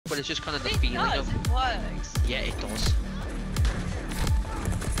but it's just kind of the It feeling does, of. it works. Yeah, it does.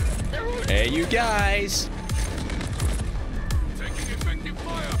 Hey, you guys! Taking effective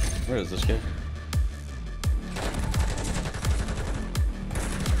fire. Where is this guy?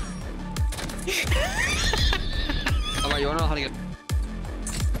 Alright, you wanna know how to get.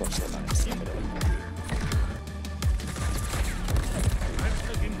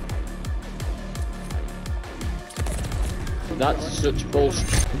 That's such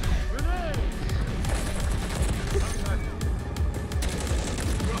bullshit.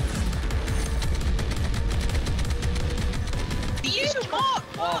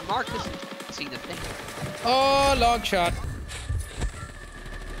 Oh, Mark doesn't see the thing. Oh, long shot.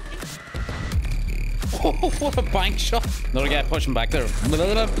 Oh, what a bank shot. Another guy pushing back there.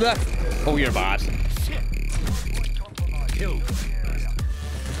 Oh, you're bad.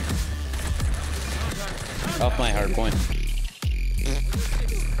 Off my hard point.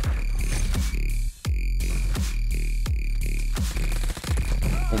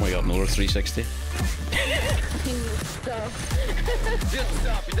 Oh my god, another 360. Just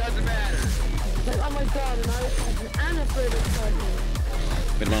stop, it doesn't matter. Oh my god, and I was and afraid of charging.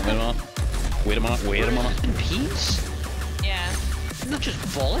 Wait a minute. Wait a minute. In peace? Yeah. Not just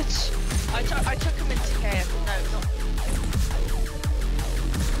bullets. I took him into KF. No,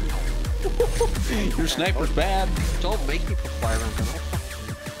 not. Your sniper's bad. Don't make me put fire around them.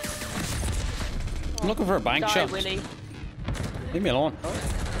 I'm looking for a bank Die, shot. Willy. Leave me alone.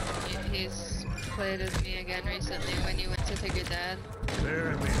 He's played as me again recently when you went to take your dad.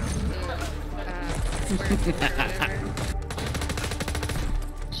 There we Whatever.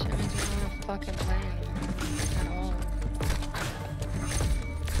 Shit means we don't wanna fucking play at all.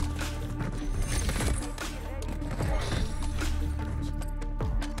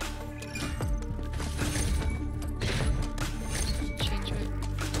 Change it.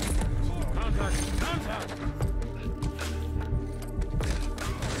 Contact! Contact!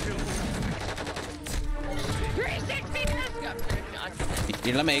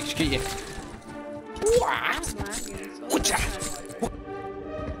 You let me execute you.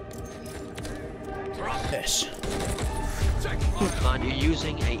 Drop this. Man, you're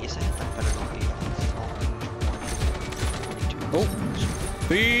using 80 seconds. That better not be. Oh,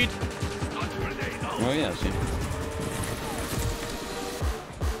 speed. Oh yeah, see.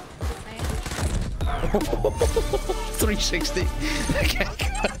 360. That guy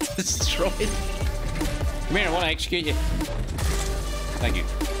got destroyed. Come here, I want to execute you. Thank you.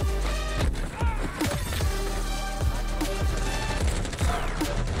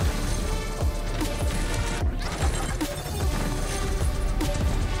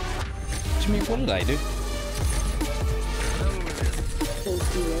 Jimmy, what did I do?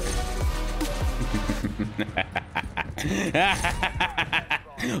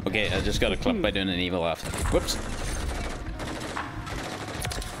 Okay, I just got a clip by doing an evil laugh. Whoops.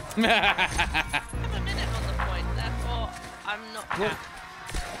 I'm a minute on the point, therefore I'm not happy.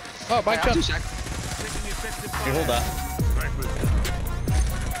 Oh, back shot. Here, hold that.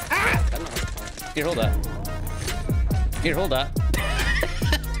 Ah! Here, hold that. Here, hold that.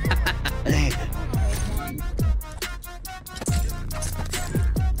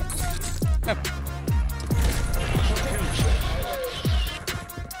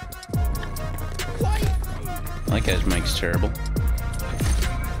 That guy's mic's terrible.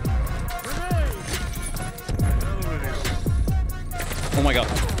 Oh my god.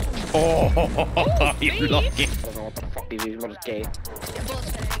 Oh, you're lucky. I don't know what the fuck these are, gay. Your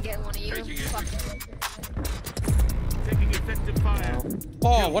bullets gonna get one of you. Fuck. Taking effective fire.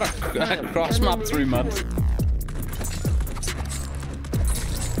 Oh, what a cross map through mud.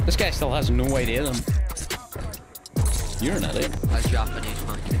 This guy still has no idea then. You're an idiot. A Japanese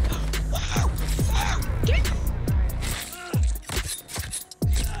man.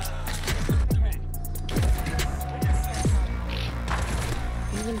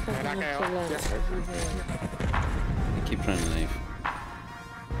 I keep trying to leave.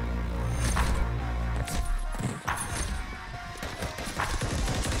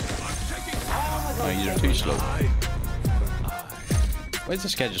 Oh, you're too slow. Why is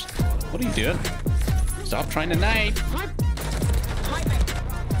this guy just... What are you doing? Stop trying to knife!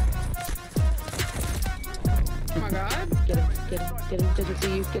 Oh my god. Get him, didn't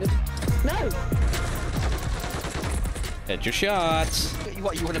see you, get him. No! Hit your shots!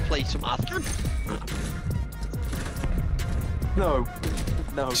 What, you want to play some Afghan? No.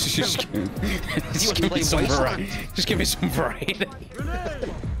 No. Just You give me some Wasteland? variety. Just give me some variety.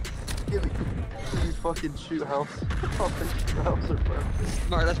 You fucking shoot house. Fucking shoot house, bro.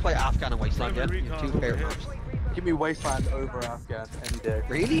 Alright, let's play Afghan and Wasteland, yeah? Your two favorite maps. Give me wasteland over Afghan any day.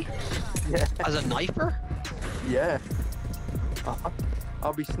 Really? Yeah. As a knifer? Yeah.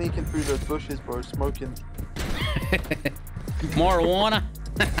 I'll be sneaking through those bushes, bro, smoking. Marijuana.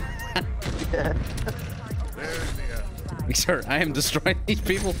 Yeah. There's the Sir, I am destroying these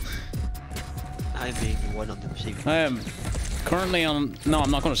people. I'm being the one on the receiving. I am currently on. No,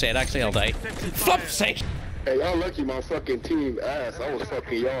 I'm not going to say it. Actually, I'll die. Flip's sake. Hey, y'all lucky my fucking team ass. I was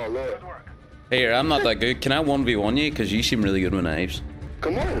fucking y'all up. Here, I'm not that good. Can I 1v1 you? Because you seem really good with knives.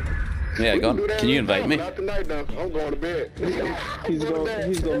 Come on. Yeah, We go do on. that Can you invite anytime, me? Not tonight, though. I'm going to bed. He's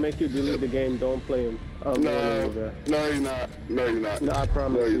gonna make you delete the game. Don't play him. I'm No, going to no, he's not. No, he's not. No, I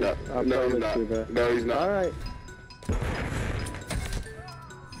promise No, he's you. not. I No, he's promise not. you, bro. No, he's not. All right.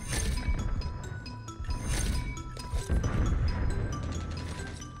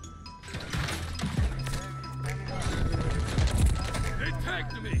 They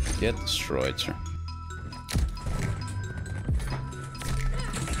tagged me. Get destroyed, sir.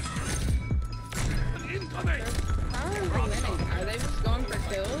 Incoming. Are they just going for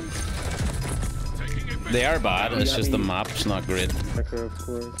kills? Taking it back. They are bad. It's just the map's not great. Hacker, of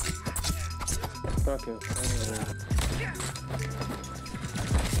course. Fuck it.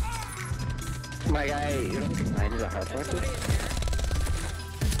 My guy, I need a hard practice.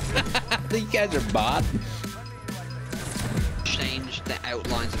 You guys are bad. Change the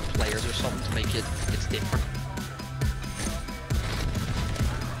outlines of players or something to make it's different.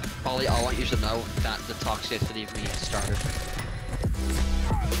 Ollie, I want you to know that the toxicity of me has started.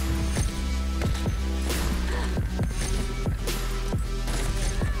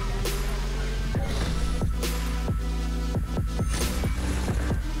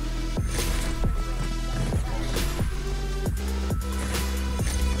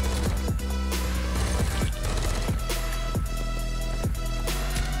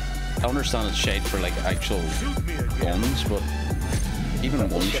 I understand it's shade for like actual Shoot me again. guns, but even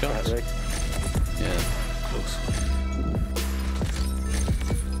one shots. Yeah, close.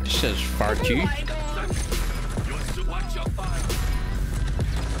 It says far Q. Watch your fire.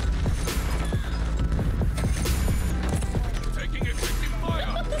 Taking effective fire.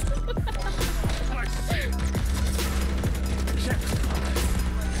 I see. Check.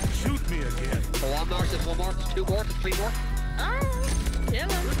 Shoot me again. Oh, one more, there's one more, there's two more, there's three more. Oh, kill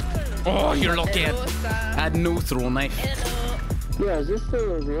him. Oh, you're lucky. I Hello, Sam. had no throw knife. Hello. Yo, is this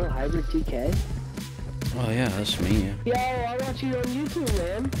the real Hybrid TK? Oh yeah, that's me. Yo, I watch you on YouTube,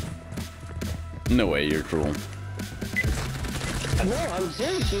 man. Yeah. No way, you're trolling. No, I'm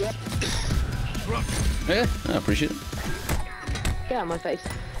serious. You Yeah, I appreciate it. get out of my face.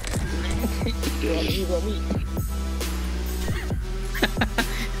 You got me.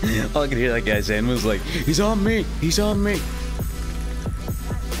 All I could hear that guy saying was like, "He's on me! He's on me!"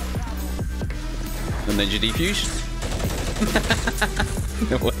 And then you defuse?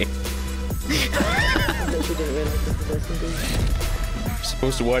 No way. You didn't realize this was SMB. You're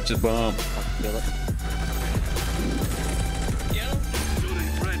supposed to watch the bomb. Feel it.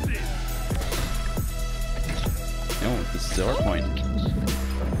 Shooting friendly. No, this is our point.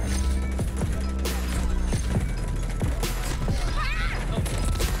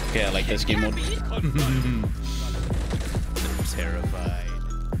 Okay, I like this game mode. Terrified.